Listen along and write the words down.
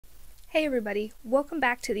Hey everybody, welcome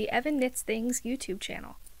back to the Evan Knits Things YouTube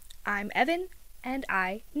channel. I'm Evan, and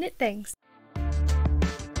I knit things.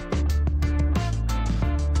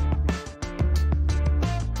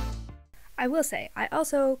 I will say, I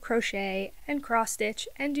also crochet and cross stitch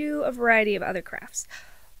and do a variety of other crafts.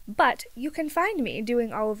 But you can find me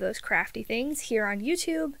doing all of those crafty things here on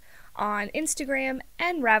YouTube, on Instagram,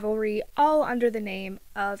 and Ravelry, all under the name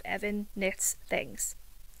of Evan Knits Things.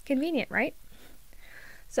 Convenient, right?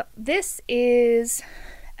 So this is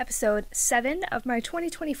episode 7 of my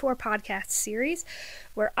 2024 podcast series,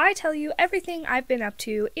 where I tell you everything I've been up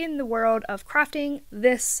to in the world of crafting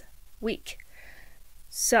this week.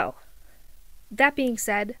 So, that being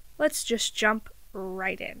said, let's just jump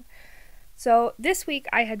right in. So this week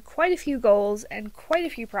I had quite a few goals and quite a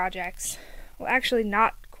few projects. Well, actually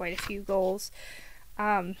not quite a few goals.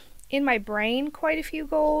 In my brain, quite a few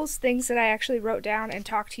goals. Things that I actually wrote down and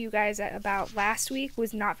talked to you guys about last week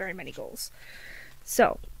was not very many goals.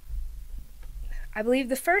 So, I believe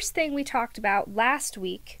the first thing we talked about last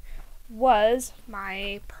week was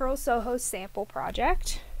my Purl Soho Sample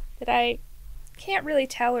project that I can't really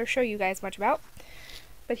tell or show you guys much about.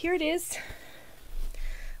 But here it is.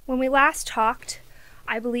 When we last talked,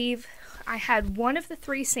 I believe I had one of the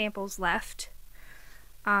 3 samples left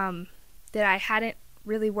that I hadn't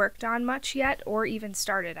really worked on much yet, or even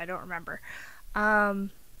started, I don't remember. And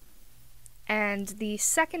the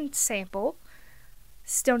second sample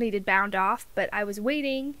still needed bound off, but I was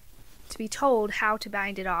waiting to be told how to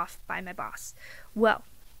bind it off by my boss. Well,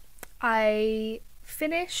 I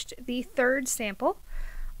finished the 3rd sample,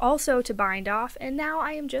 also to bind off, and now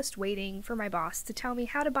I am just waiting for my boss to tell me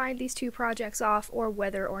how to bind these 2 projects off, or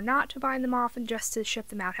whether or not to bind them off, and just to ship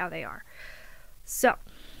them out how they are. So,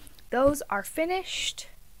 those are finished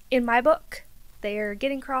in my book. They are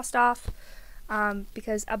getting crossed off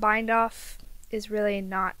because a bind off is really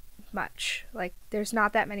not much. Like, there's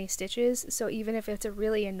not that many stitches, so even if it's a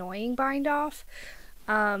really annoying bind off,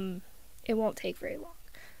 it won't take very long.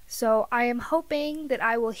 So I am hoping that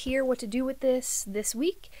I will hear what to do with this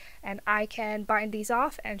week, and I can bind these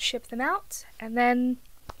off and ship them out, and then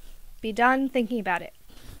be done thinking about it.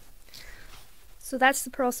 So that's the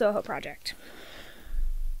Purl Soho project.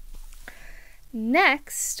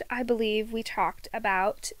 Next, I believe we talked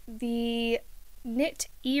about the Knit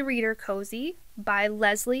e-reader cozy by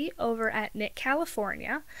Leslie over at Knit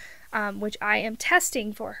California, which I am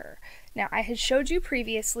testing for her. Now, I had showed you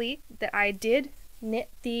previously that I did knit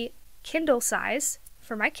the Kindle size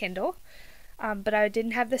for my Kindle, but I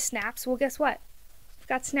didn't have the snaps. Well, guess what? I've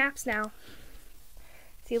got snaps now.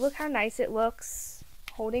 See, look how nice it looks,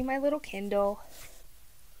 holding my little Kindle.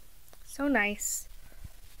 So nice.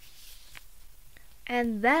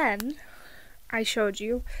 And then I showed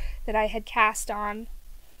you that I had cast on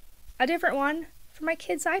a different one for my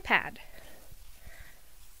kid's iPad.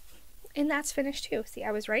 And that's finished too. See,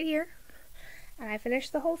 I was right here, and I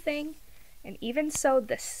finished the whole thing, and even sewed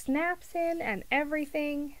the snaps in and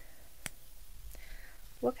everything.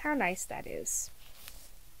 Look how nice that is.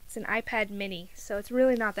 It's an iPad mini, so it's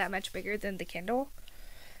really not that much bigger than the Kindle.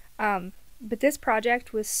 But this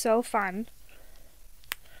project was so fun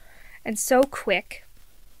and so quick.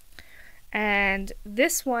 And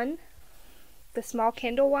this one, the small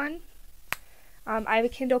Kindle one, I have a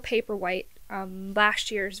Kindle Paperwhite, last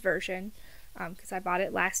year's version, because I bought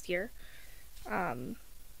it last year.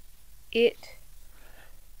 It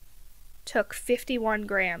took 51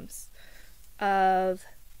 grams of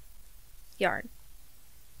yarn.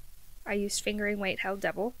 I used fingering weight held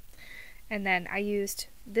double, and then I used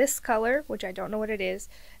this color, which I don't know what it is,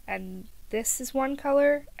 and this is one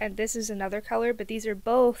color, and this is another color, but these are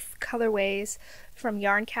both colorways from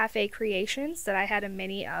Yarn Cafe Creations that I had a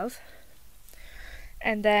mini of.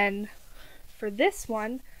 And then for this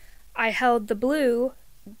one, I held the blue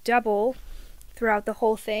double throughout the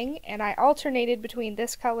whole thing, and I alternated between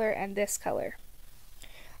this color and this color.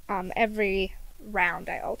 Every round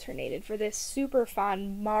I alternated for this super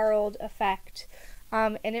fun marled effect.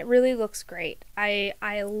 And it really looks great.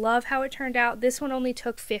 I love how it turned out. This one only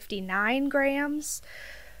took 59 grams.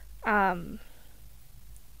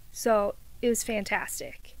 So it was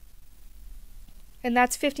fantastic. And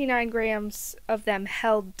that's 59 grams of them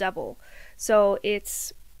held double. So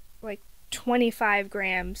it's like 25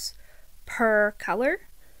 grams per color.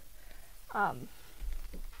 And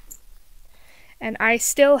I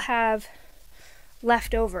still have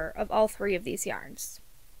leftover of all 3 of these yarns.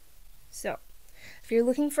 So if you're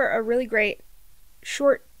looking for a really great,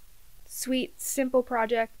 short, sweet, simple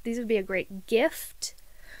project, these would be a great gift.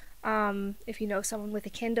 If you know someone with a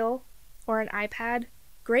Kindle or an iPad,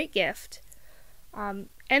 great gift.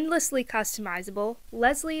 endlessly customizable.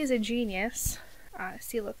 Leslie is a genius.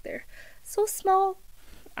 See, look, they're so small.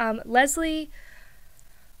 Leslie,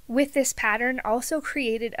 with this pattern, also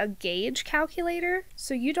created a gauge calculator,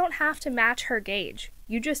 so you don't have to match her gauge.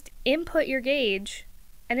 You just input your gauge,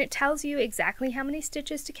 and it tells you exactly how many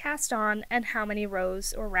stitches to cast on and how many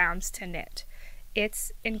rows or rounds to knit.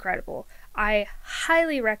 It's incredible. I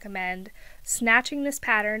highly recommend snatching this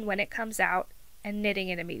pattern when it comes out and knitting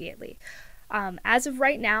it immediately. As of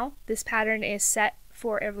right now, this pattern is set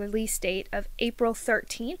for a release date of April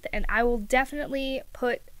 13th, and I will definitely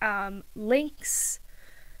put links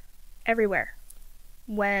everywhere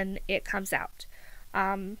when it comes out,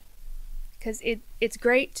 because it's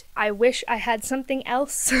great. I wish I had something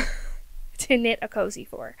else to knit a cozy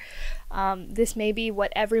for. This may be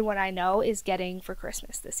what everyone I know is getting for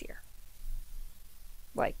Christmas this year.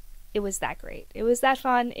 Like, it was that great. It was that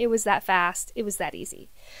fun. It was that fast. It was that easy.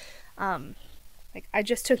 Like, I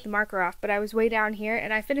just took the marker off, but I was way down here,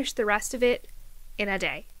 and I finished the rest of it in a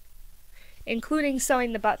day, including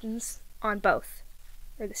sewing the buttons on both,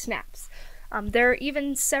 or the snaps. There are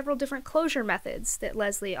even several different closure methods that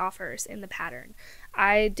Leslie offers in the pattern.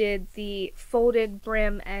 I did the folded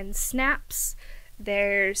brim and snaps.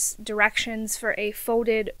 There's directions for a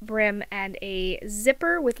folded brim and a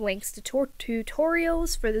zipper with links to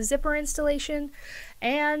tutorials for the zipper installation.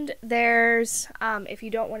 And there's, if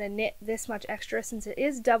you don't want to knit this much extra, since it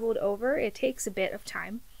is doubled over, it takes a bit of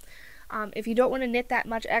time. If you don't want to knit that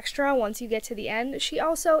much extra once you get to the end, she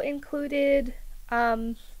also included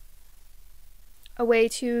a way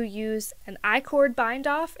to use an I-cord bind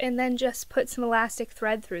off and then just put some elastic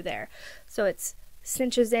thread through there. So it's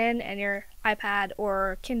cinches in and your iPad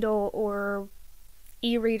or Kindle or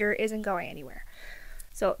e-reader isn't going anywhere.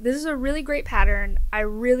 So this is a really great pattern. I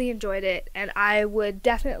really enjoyed it, and I would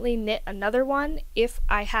definitely knit another one if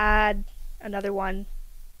I had another one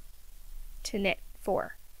to knit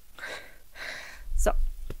for. So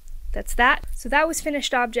that's that. So that was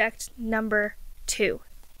finished object number 2.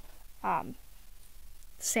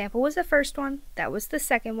 Sample was the first one. That was the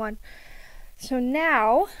second one. So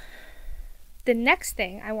now the next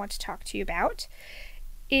thing I want to talk to you about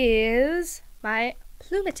is my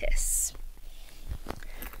Plumetis.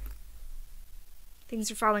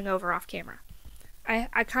 Things are falling over off camera.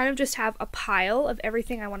 I kind of just have a pile of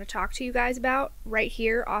everything I want to talk to you guys about right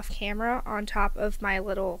here off camera on top of my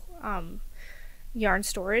little yarn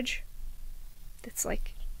storage that's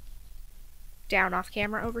like down off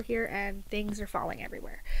camera over here, and things are falling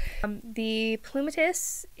everywhere. The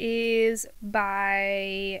Plumetis is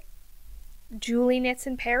by Julie Knits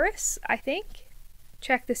in Paris, I think.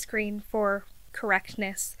 Check the screen for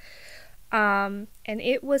correctness. And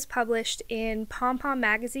it was published in Pom Pom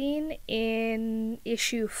magazine in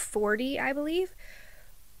issue 40, I believe.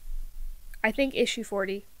 I think issue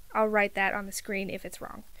 40. I'll write that on the screen if it's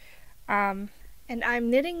wrong. And I'm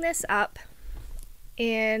knitting this up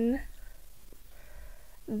in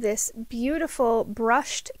this beautiful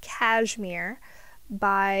brushed cashmere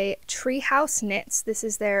by Treehouse Knits. This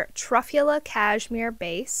is their Truffula Cashmere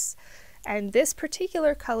base, and this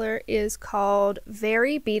particular color is called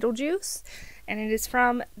Very Beetlejuice, and it is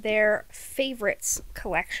from their Favorites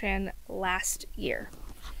collection last year.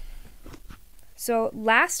 So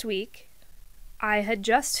last week I had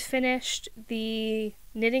just finished the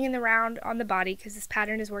knitting in the round on the body because this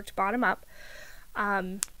pattern is worked bottom up,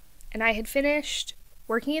 and I had finished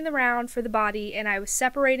working in the round for the body, and I was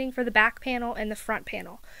separating for the back panel and the front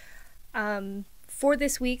panel. For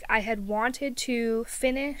this week, I had wanted to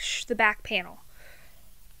finish the back panel.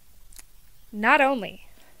 Not only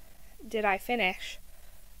did I finish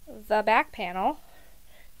the back panel,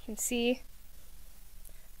 you can see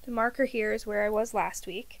the marker here is where I was last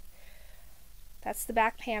week. That's the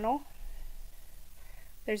back panel.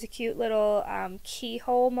 There's a cute little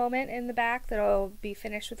keyhole moment in the back that'll be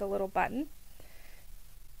finished with a little button.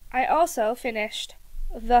 I also finished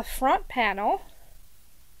the front panel,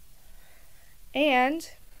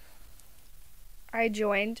 and I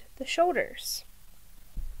joined the shoulders.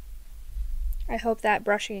 I hope that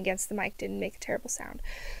brushing against the mic didn't make a terrible sound.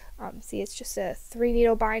 See, it's just a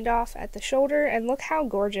 3-needle bind off at the shoulder, and look how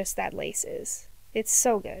gorgeous that lace is. It's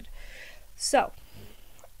so good. So,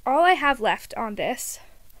 all I have left on this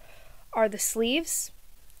are the sleeves,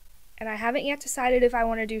 and I haven't yet decided if I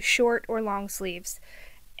want to do short or long sleeves.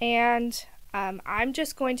 And I'm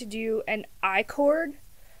just going to do an I-cord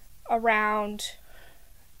around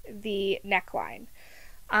the neckline.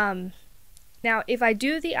 Now, if I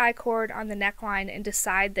do the I-cord on the neckline and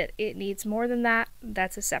decide that it needs more than that,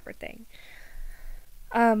 that's a separate thing.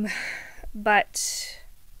 But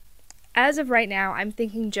as of right now, I'm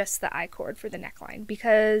thinking just the I-cord for the neckline,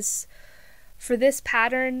 because for this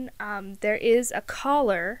pattern, there is a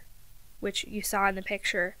collar, which you saw in the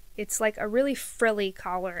picture. It's like a really frilly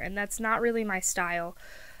collar, and that's not really my style,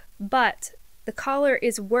 but the collar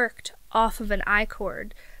is worked off of an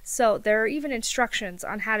I-cord, so there are even instructions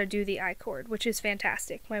on how to do the I-cord, which is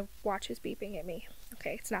fantastic. My watch is beeping at me.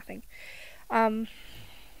 Okay, it's nothing.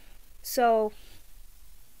 So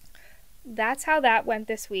that's how that went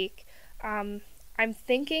this week. I'm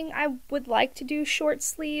thinking I would like to do short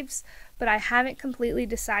sleeves, but I haven't completely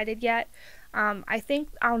decided yet. I think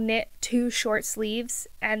I'll knit 2 short sleeves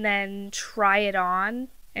and then try it on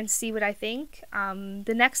and see what I think.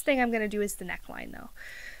 The next thing I'm going to do is the neckline though.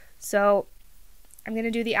 So I'm going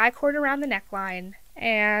to do the I-cord around the neckline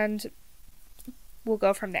and we'll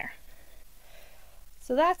go from there.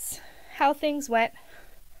 So that's how things went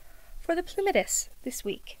for the Plumetis this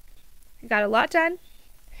week. I got a lot done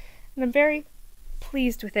and I'm very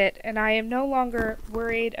pleased with it, and I am no longer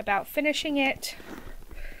worried about finishing it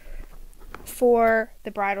for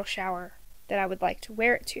the bridal shower that I would like to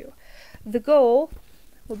wear it to. The goal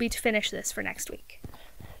will be to finish this for next week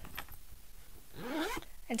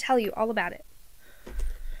and tell you all about it.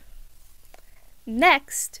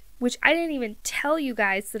 Next, which I didn't even tell you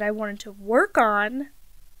guys that I wanted to work on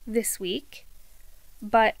this week,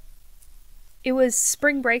 but it was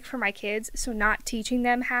spring break for my kids, so not teaching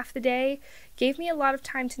them half the day gave me a lot of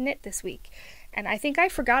time to knit this week. And I think I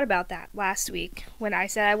forgot about that last week when I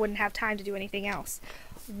said I wouldn't have time to do anything else.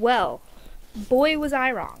 Well, boy was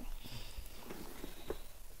I wrong.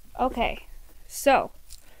 Okay, so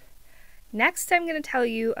next I'm going to tell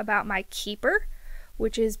you about my keeper,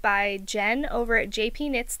 which is by Jen over at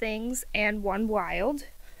JP Knits Things and One Wild.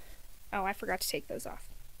 Oh, I forgot to take those off.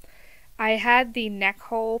 I had the neck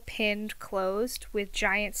hole pinned closed with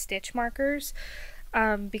giant stitch markers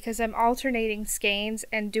because I'm alternating skeins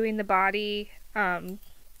and doing the body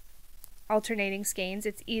alternating skeins.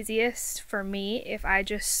 It's easiest for me if I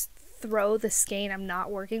just throw the skein I'm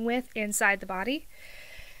not working with inside the body,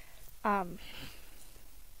 and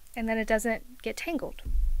then it doesn't get tangled.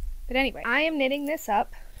 But anyway, I am knitting this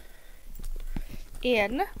up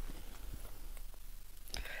in,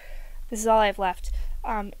 this is all I have left,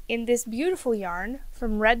 in this beautiful yarn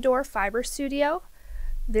from Red Door Fiber Studio.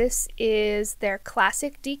 This is their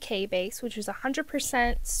classic DK base, which is 100%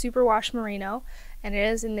 superwash merino, and it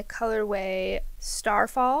is in the colorway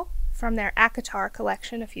Starfall from their Akatar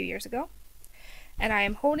collection a few years ago. And I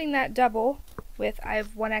am holding that double with, I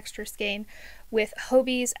have one extra skein, with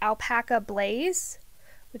Hobie's Alpaca Blaze,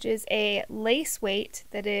 which is a lace weight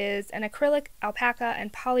that is an acrylic, alpaca,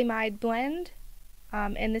 and polyamide blend.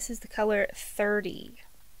 And this is the color 30.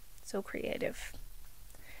 So creative.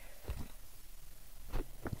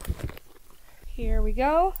 Here we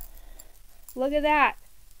go. Look at that.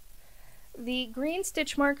 The green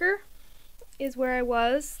stitch marker is where I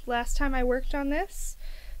was last time I worked on this.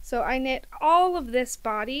 So I knit all of this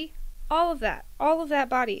body, all of that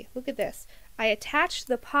body. Look at this. I attached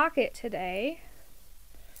the pocket today.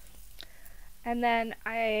 And then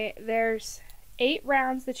there's 8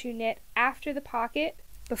 rounds that you knit after the pocket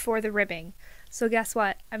before the ribbing. So guess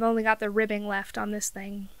what? I've only got the ribbing left on this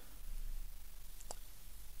thing.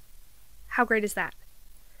 How great is that?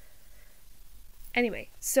 Anyway,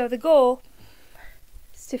 so the goal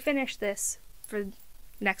is to finish this for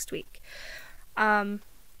next week.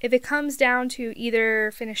 If it comes down to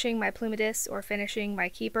either finishing my Plumetis or finishing my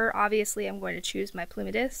keeper, obviously I'm going to choose my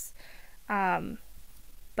Plumetis.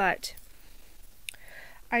 But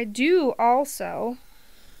I do also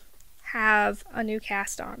have a new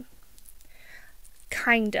cast on.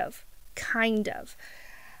 Kind of.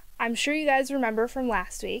 I'm sure you guys remember from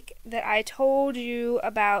last week that I told you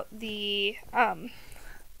about the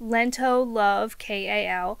Lento Love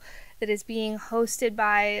KAL that is being hosted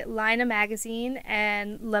by Lina Magazine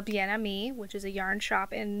and La Bien Amie, which is a yarn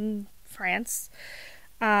shop in France.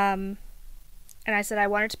 And I said I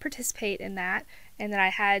wanted to participate in that, and that I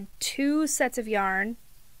had 2 sets of yarn,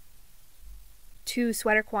 2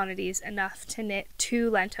 sweater quantities, enough to knit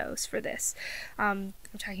 2 lentos for this. I'm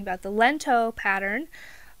talking about the Lento pattern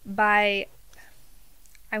by,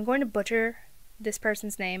 I'm going to butcher this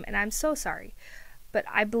person's name, and I'm so sorry, but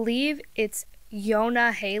I believe it's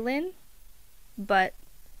Yona Halen, but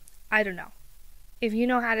I don't know. If you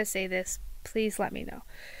know how to say this, please let me know.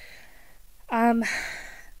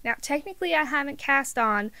 Now, technically I haven't cast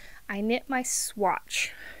on, I knit my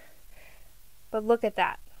swatch, but look at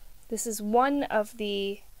that. This is one of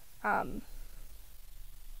the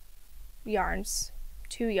yarns,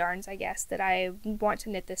 2 yarns I guess, that I want to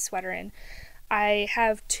knit this sweater in. I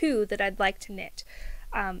have 2 that I'd like to knit.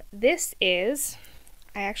 This is,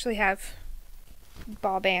 I actually have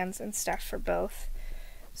ball bands and stuff for both,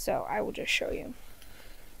 so I will just show you.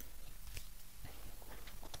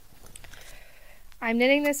 I'm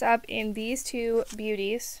knitting this up in these two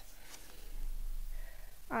beauties.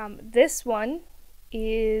 This one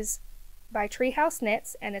is by Treehouse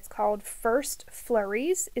Knits, and it's called First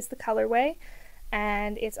Flurries is the colorway,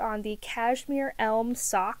 and it's on the Cashmere Elm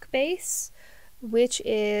sock base, which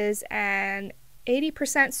is an 80%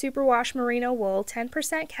 superwash merino wool,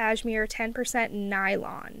 10% cashmere, 10%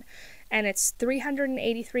 nylon, and it's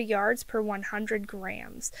 383 yards per 100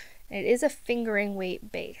 grams. And it is a fingering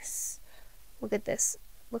weight base. Look at this.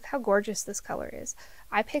 Look how gorgeous this color is.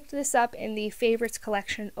 I picked this up in the Favorites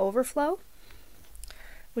Collection Overflow,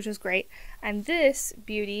 which was great. And this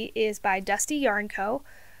beauty is by Dusty Yarn Co.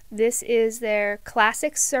 This is their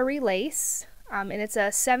Classic Surrey Lace, and it's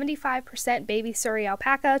a 75% baby Surrey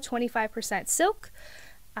alpaca, 25% silk,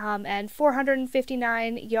 and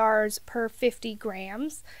 459 yards per 50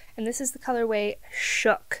 grams. And this is the colorway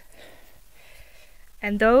Shook.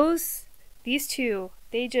 And these two,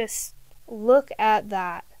 they just, look at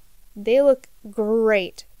that. They look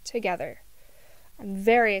great together. I'm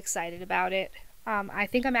very excited about it. I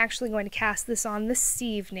think I'm actually going to cast this on this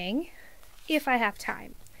evening, if I have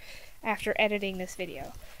time, after editing this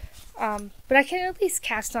video. But I can at least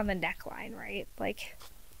cast on the neckline, right? Like,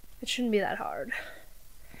 it shouldn't be that hard.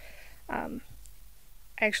 I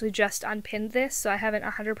actually just unpinned this, so I haven't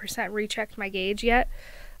 100% rechecked my gauge yet,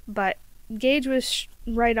 but gauge was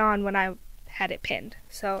right on when I had it pinned,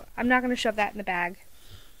 so I'm not going to shove that in the bag.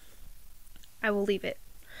 I will leave it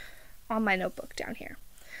on my notebook down here.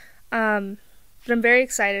 But I'm very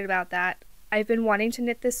excited about that. I've been wanting to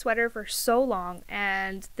knit this sweater for so long,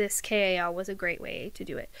 and this KAL was a great way to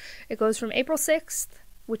do it. It goes from April 6th,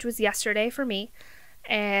 which was yesterday for me,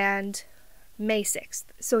 and May 6th.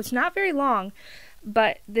 So it's not very long,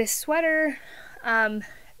 but this sweater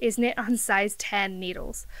is knit on size 10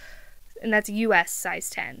 needles, and that's US size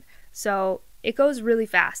 10. So it goes really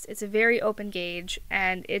fast. It's a very open gauge,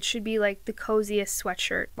 and it should be like the coziest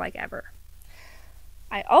sweatshirt like ever.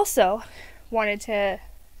 I also wanted to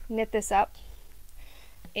knit this up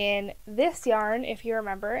in this yarn, if you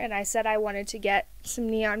remember, and I said I wanted to get some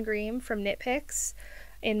neon green from Knit Picks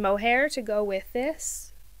in mohair to go with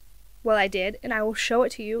this. Well, I did, and I will show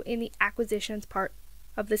it to you in the acquisitions part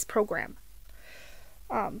of this program.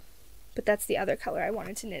 But that's the other color I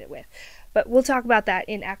wanted to knit it with. But we'll talk about that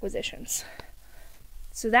in acquisitions.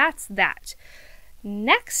 So that's that.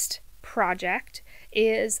 Next project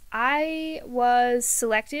is I was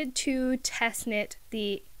selected to test knit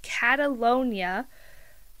the Catalonia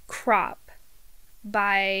Crop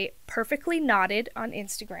by Perfectly Knotted on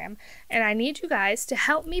Instagram, and I need you guys to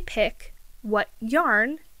help me pick what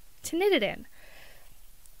yarn to knit it in.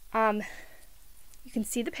 You can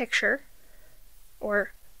see the picture,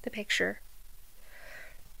 or the picture.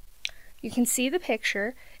 You can see the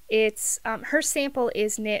picture. It's her sample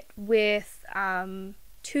is knit with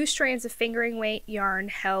 2 strands of fingering weight yarn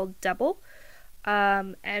held double,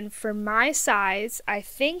 and for my size, I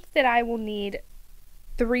think that I will need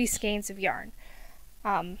 3 skeins of yarn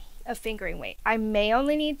of fingering weight. I may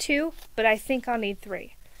only need 2, but I think I'll need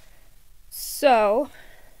 3. So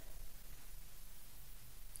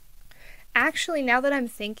actually, now that I'm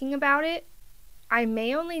thinking about it, I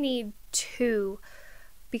may only need 2,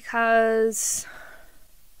 because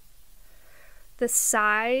the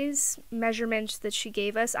size measurements that she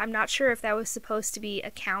gave us, I'm not sure if that was supposed to be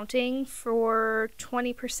accounting for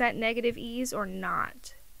 20% negative ease or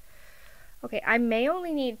not. Okay, I may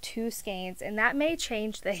only need 2 skeins, and that may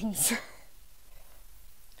change things.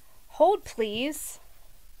 Hold, please.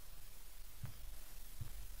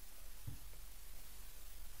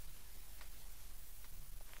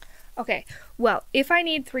 Okay, well, if I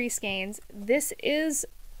need 3 skeins, this is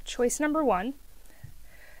choice number 1.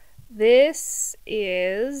 This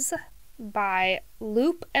is by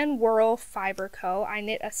Loop and Whirl Fiber Co. I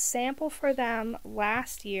knit a sample for them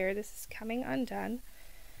last year. This is coming undone.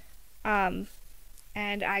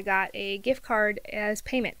 And I got a gift card as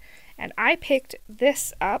payment. And I picked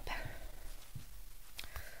this up.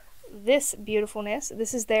 This beautifulness.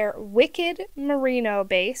 This is their Wicked Merino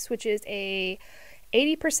base, which is a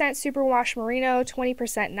 80% superwash merino,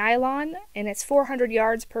 20% nylon, and it's 400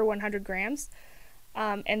 yards per 100 grams.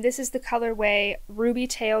 And this is the colorway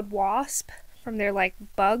Ruby-Tailed Wasp from their like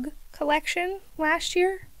bug collection last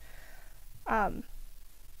year. And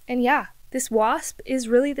yeah, this wasp is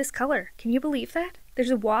really this color. Can you believe that? There's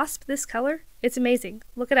a wasp this color? It's amazing.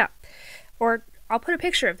 Look it up. Or I'll put a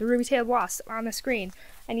picture of the Ruby-Tailed Wasp on the screen,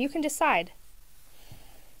 and you can decide.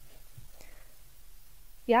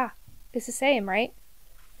 Yeah, it's the same, right?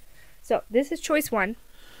 So this is choice 1.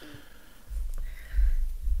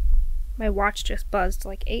 My watch just buzzed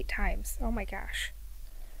like 8 times. Oh my gosh.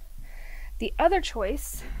 The other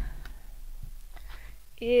choice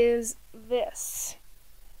is this.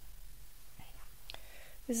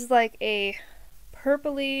 This is like a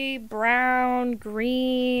purpley, brown,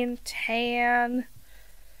 green, tan.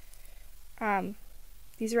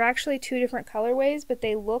 These are actually 2 different colorways, but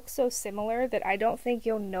they look so similar that I don't think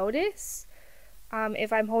you'll notice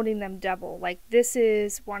if I'm holding them double. Like this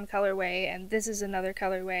is one colorway and this is another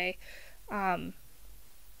colorway. And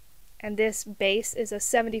this base is a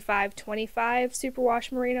 75-25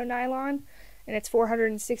 superwash merino nylon, and it's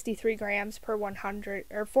 463 grams per 100,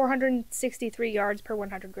 or 463 yards per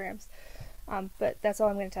 100 grams. But that's all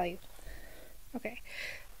I'm going to tell you. Okay,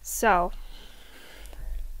 so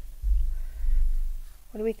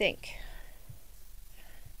what do we think?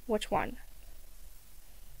 Which one?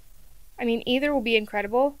 I mean, either will be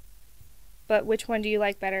incredible, but which one do you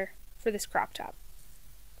like better for this crop top?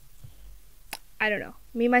 I don't know.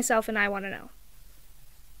 Me, myself, and I want to know.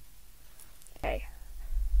 Okay.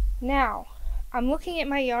 Now, I'm looking at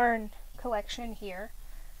my yarn collection here,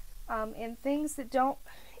 in things that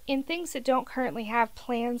don't currently have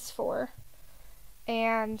plans for,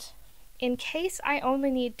 and in case I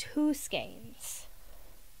only need 2 skeins,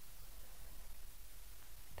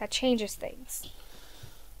 that changes things.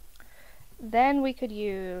 Then we could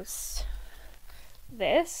use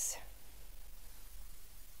this,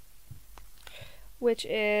 which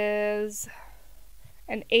is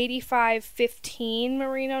an 85-15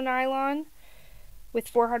 merino nylon with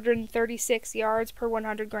 436 yards per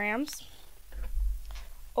 100 grams.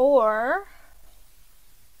 Or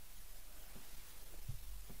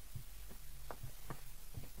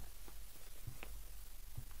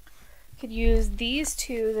could use these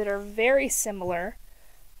 2 that are very similar.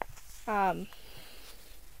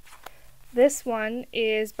 This one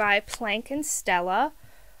is by Plank and Stella.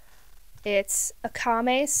 It's a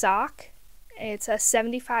Kame sock. It's a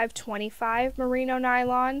 75-25 merino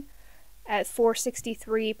nylon at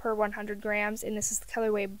 463 per 100 grams, and this is the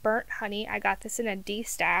colorway Burnt Honey. I got this in a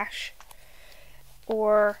D-stash.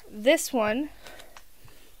 Or this one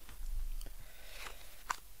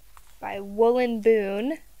by Woolen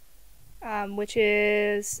Boon, which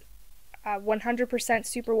is 100%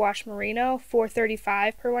 superwash merino,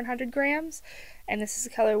 435 per 100 grams, and this is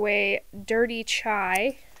the colorway Dirty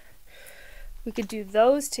Chai. We could do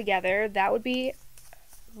those together. That would be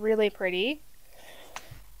really pretty.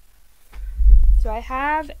 Do I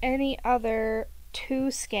have any other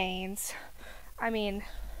 2 skeins? I mean,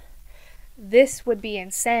 this would be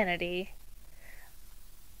insanity.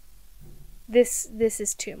 This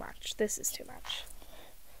is too much. This is too much.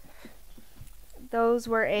 Those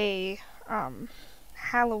were a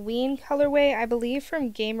Halloween colorway, I believe,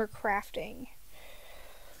 from Gamer Crafting.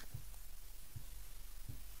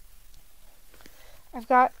 I've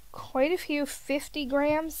got quite a few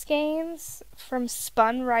 50-gram skeins from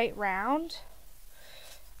Spun Right Round.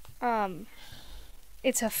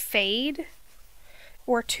 It's a fade,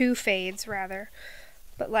 or 2 fades rather,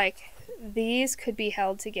 but like these could be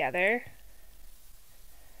held together.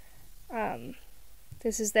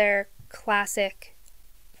 This is their classic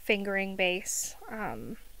fingering base.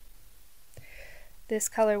 This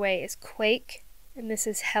colorway is Quake, and this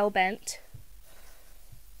is Hellbent.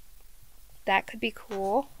 That could be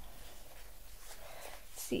cool.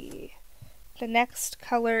 Let's see. The next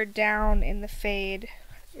color down in the fade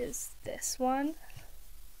is this one.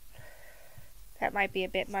 That might be a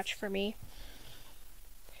bit much for me.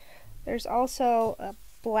 There's also a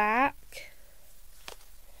black,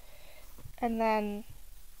 and then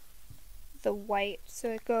the white. So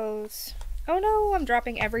it goes, oh no, I'm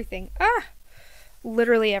dropping everything. Ah!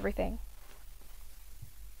 Literally everything.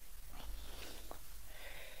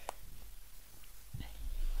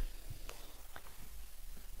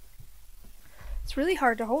 It's really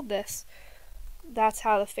hard to hold this. That's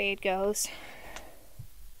how the fade goes.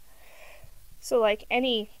 So like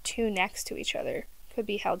any 2 next to each other could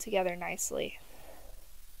be held together nicely.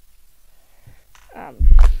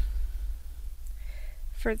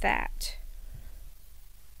 For that.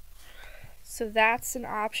 So that's an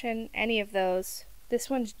option, any of those. This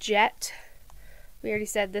one's Jet. We already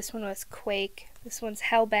said this one was Quake. This one's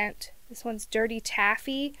Hellbent. This one's Dirty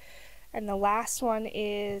Taffy. And the last one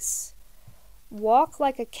is Walk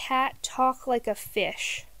Like a Cat, Talk Like a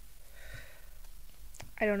Fish.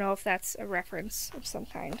 I don't know if that's a reference of some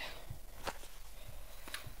kind.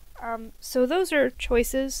 So those are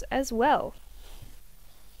choices as well.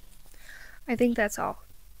 I think that's all.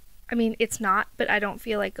 I mean, it's not, but I don't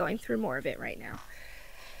feel like going through more of it right now.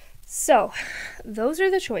 So those are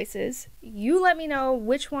the choices. You let me know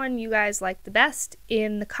which one you guys like the best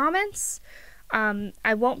in the comments.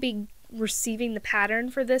 I won't be receiving the pattern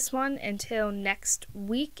for this one until next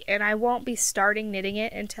week, and I won't be starting knitting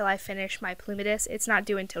it until I finish my Plumetis. It's not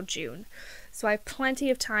due until June, so I have plenty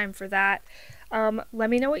of time for that. Let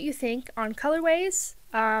me know what you think on colorways.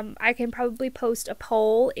 I can probably post a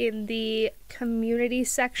poll in the community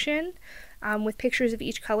section with pictures of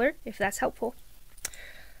each color if that's helpful.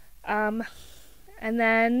 And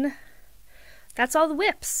then that's all the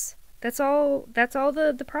WIPs. That's all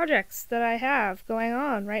the projects that I have going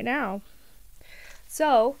on right now.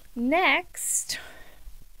 So next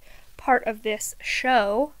part of this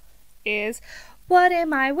show is, what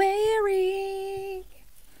am I wearing?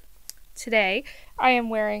 Today I am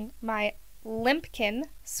wearing my Limpkin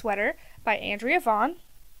sweater by Andrea Vaughn.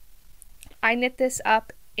 I knit this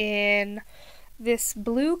up in this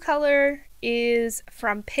blue color, is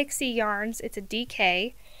from Pixie Yarns. It's a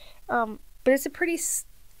DK, but it's a pretty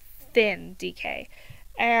thin DK.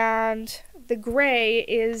 And the gray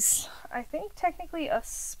is, I think, technically a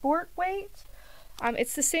sport weight.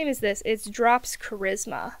 It's the same as this. It's Drops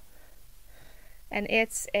Charisma. And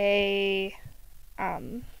it's a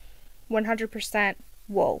 100%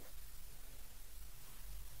 wool.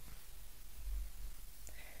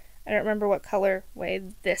 I don't remember what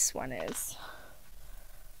colorway this one is.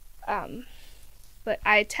 But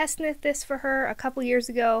I test knit this for her a couple years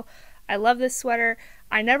ago. I love this sweater.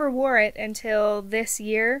 I never wore it until this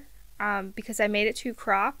year because I made it too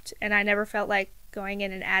cropped and I never felt like going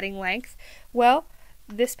in and adding length. Well,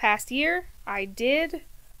 this past year I did.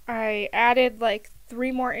 I added like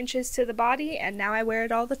 3 more inches to the body and now I wear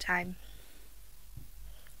it all the time.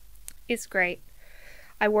 It's great.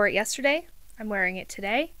 I wore it yesterday. I'm wearing it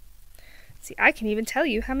today. See, I can even tell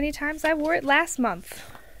you how many times I wore it last month.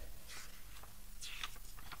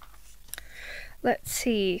 Let's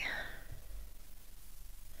see.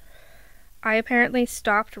 I apparently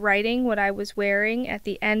stopped writing what I was wearing at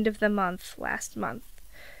the end of the month last month.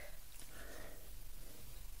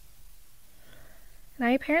 And I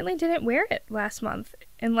apparently didn't wear it last month,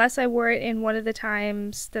 unless I wore it in one of the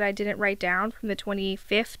times that I didn't write down, from the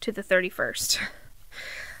 25th to the 31st.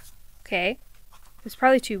 Okay. It was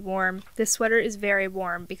probably too warm. This sweater is very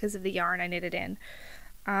warm because of the yarn I knitted in.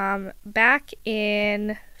 Back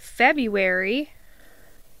in February,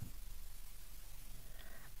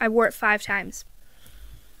 I wore it 5 times.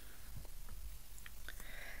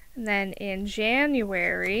 And then in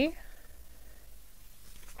January,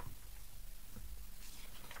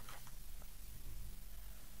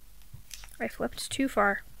 I flipped too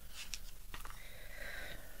far.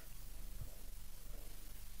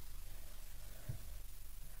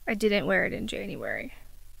 I didn't wear it in January.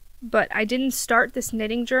 But I didn't start this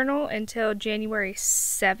knitting journal until January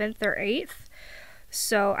 7th or 8th.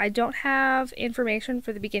 So I don't have information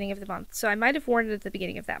for the beginning of the month. So I might have worn it at the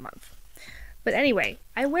beginning of that month. But anyway,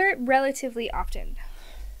 I wear it relatively often.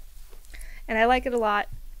 And I like it a lot.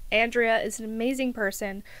 Andrea is an amazing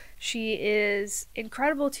person. She is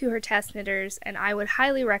incredible to her test knitters, and I would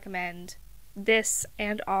highly recommend this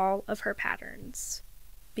and all of her patterns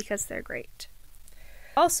because they're great.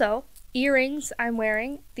 Also, earrings I'm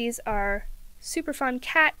wearing. These are super fun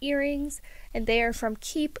cat earrings, and they are from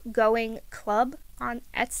Keep Going Club on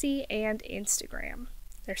Etsy and Instagram.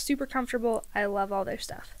 They're super comfortable. I love all their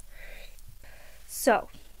stuff. So,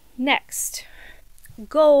 next,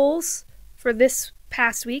 goals for this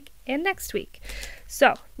past week and next week.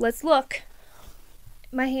 So, let's look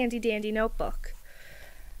at my handy dandy notebook.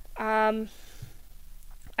 I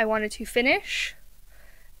wanted to finish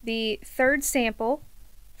the 3rd sample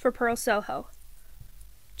for Purl Soho.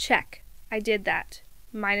 Check. I did that,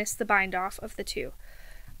 minus the bind off of the 2.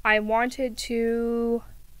 I wanted to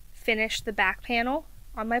finish the back panel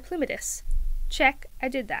on my Plumetis. Check. I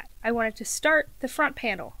did that. I wanted to start the front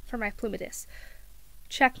panel for my Plumetis.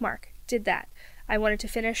 Check mark. Did that. I wanted to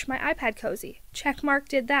finish my iPad cozy. Check mark.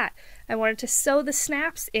 Did that. I wanted to sew the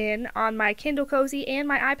snaps in on my Kindle cozy and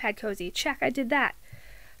my iPad cozy. Check. I did that.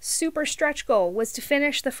 Super stretch goal was to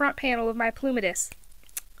finish the front panel of my Plumetis.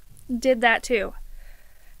 Did that too.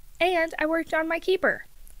 And I worked on my keeper.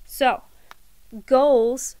 So,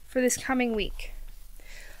 goals for this coming week.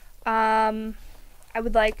 I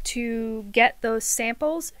would like to get those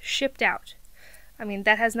samples shipped out. I mean,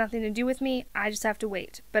 that has nothing to do with me. I just have to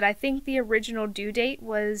wait. But I think the original due date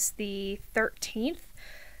was the 13th,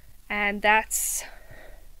 and that's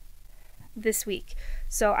this week.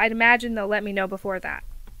 So I'd imagine they'll let me know before that.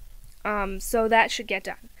 So that should get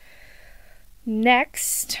done.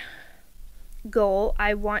 Next goal,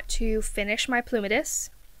 I want to finish my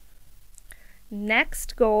Plumetis.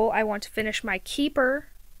 Next goal, I want to finish my keeper.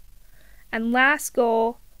 And last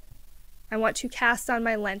goal, I want to cast on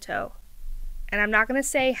my Lento. And I'm not going to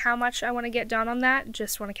say how much I want to get done on that,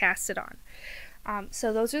 just want to cast it on.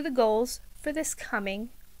 So those are the goals for this coming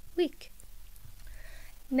week.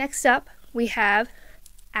 Next up, we have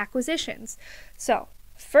acquisitions. So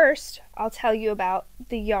first, I'll tell you about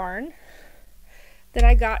the yarn that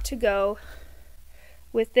I got to go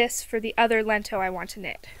with this for the other Lento I want to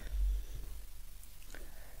knit.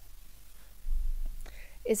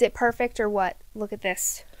 Is it perfect or what? Look at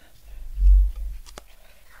this.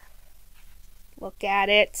 Look at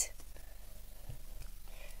it.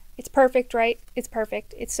 It's perfect, right? It's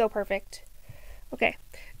perfect. It's so perfect. Okay,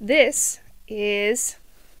 this is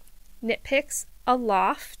Knit Picks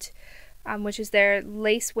Aloft, which is their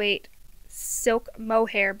lace weight silk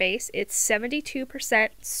mohair base. It's 72%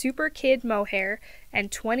 super kid mohair and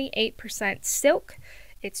 28% silk.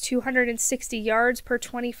 It's 260 yards per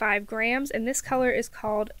 25 grams, and this color is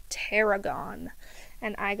called Tarragon.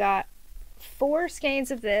 And I got 4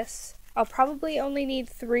 skeins of this. I'll probably only need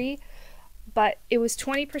 3, but it was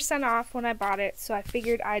 20% off when I bought it, so I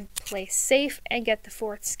figured I'd play safe and get the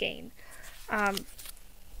 4th skein.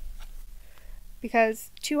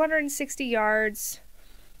 Because 260 yards,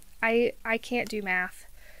 I can't do math.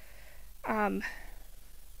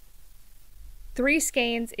 3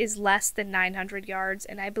 skeins is less than 900 yards,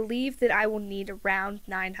 and I believe that I will need around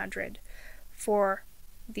 900 for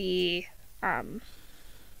the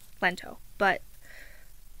Lento, but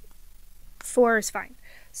 4 is fine.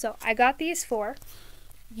 So I got these 4.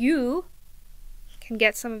 You can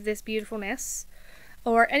get some of this beautifulness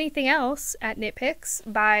or anything else at Knit Picks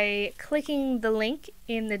by clicking the link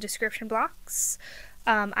in the description box.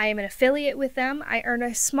 I am an affiliate with them. I earn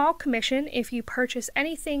a small commission if you purchase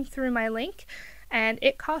anything through my link, and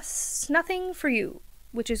it costs nothing for you,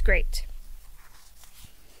 which is great.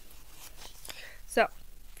 So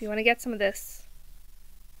if you want to get some of this,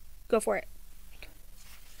 go for it.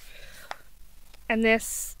 And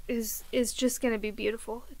this is just going to be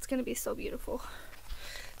beautiful. It's going to be so beautiful.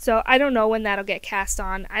 So I don't know when that'll get cast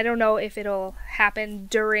on. I don't know if it'll happen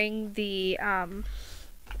during the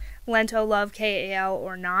Lento Love KAL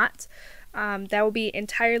or not. That will be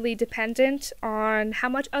entirely dependent on how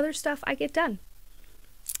much other stuff I get done.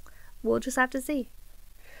 We'll just have to see.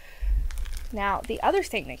 Now, the other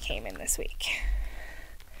thing that came in this week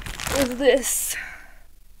was this.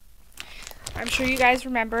 I'm sure you guys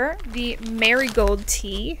remember the marigold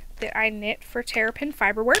tee that I knit for Terrapin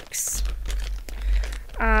Fiberworks.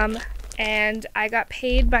 And I got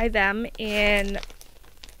paid by them in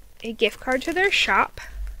a gift card to their shop.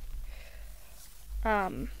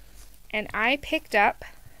 And I picked up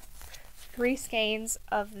 3 skeins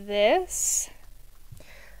of this.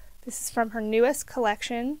 This is from her newest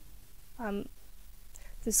collection.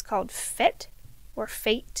 This is called Fete or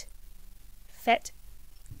Fate. Fete.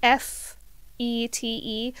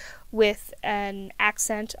 F-E-T-E with an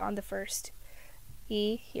accent on the first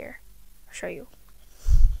E here. I'll show you.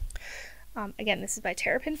 Again, this is by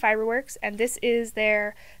Terrapin Fiberworks, and this is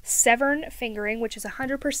their Severn fingering, which is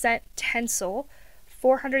 100% tencel,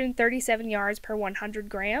 437 yards per 100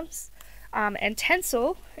 grams. And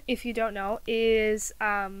tencel, if you don't know, is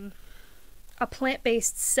a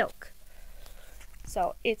plant-based silk.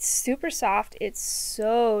 So it's super soft, it's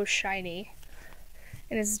so shiny,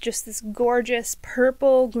 and it's just this gorgeous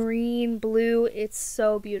purple, green, blue. It's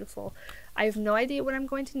so beautiful. I have no idea what I'm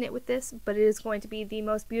going to knit with this, but it is going to be the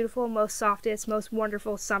most beautiful, most softest, most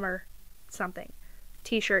wonderful summer something.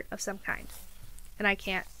 T-shirt of some kind. And I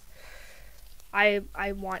can't. I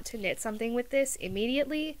want to knit something with this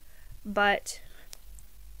immediately, but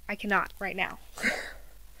I cannot right now.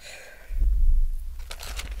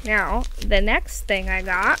 Now, the next thing I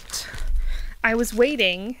got, I was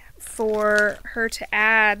waiting for her to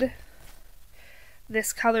add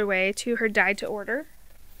this colorway to her dyed to order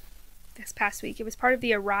this past week. It was part of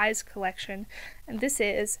the Arise collection, and this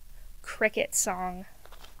is Cricket Song.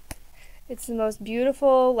 It's the most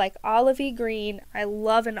beautiful, like olivey green. I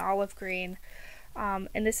love an olive green.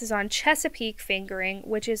 And this is on Chesapeake fingering,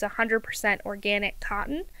 which is 100% organic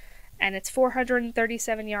cotton, and it's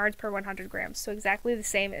 437 yards per 100 grams, so exactly the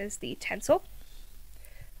same as the tencel.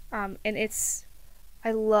 And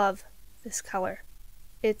I love this color.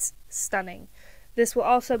 It's stunning. This will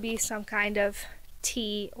also be some kind of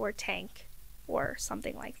tee or tank or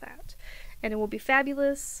something like that, and it will be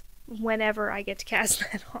fabulous whenever I get to cast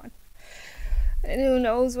that on. And who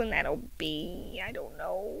knows when that'll be? I don't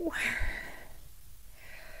know.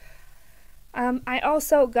 I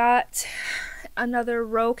also got another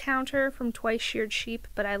row counter from Twice Sheared Sheep,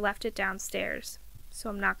 but I left it downstairs, so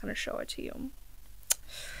I'm not going to show it to you.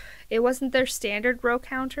 It wasn't their standard row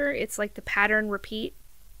counter, it's like the pattern repeat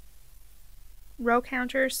row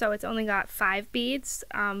counter, so it's only got 5 beads,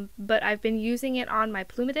 but I've been using it on my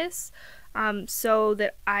Plumetis so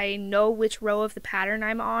that I know which row of the pattern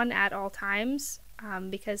I'm on at all times,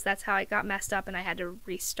 because that's how it got messed up and I had to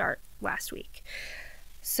restart last week.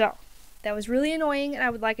 So that was really annoying and I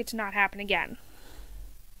would like it to not happen again.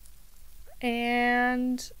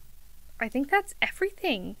 And I think that's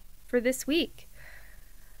everything for this week.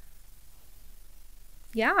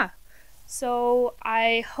 Yeah. So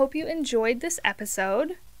I hope you enjoyed this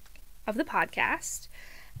episode of the podcast.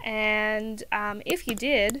 And if you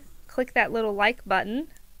did, click that little like button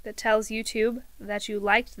that tells YouTube that you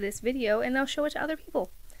liked this video, and they'll show it to other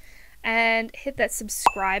people. And hit that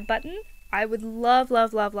subscribe button. I would love,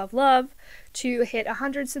 love, love, love, love to hit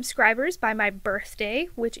 100 subscribers by my birthday,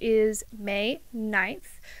 which is May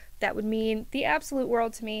 9th. That would mean the absolute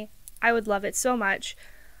world to me. I would love it so much.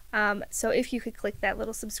 So if you could click that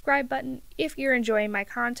little subscribe button, if you're enjoying my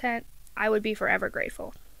content, I would be forever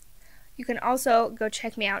grateful. You can also go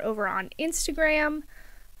check me out over on Instagram.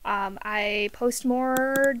 I post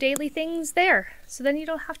more daily things there, so then you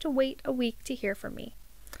don't have to wait a week to hear from me.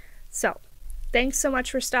 So, thanks so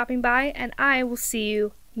much for stopping by, and I will see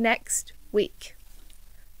you next week.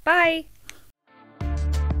 Bye!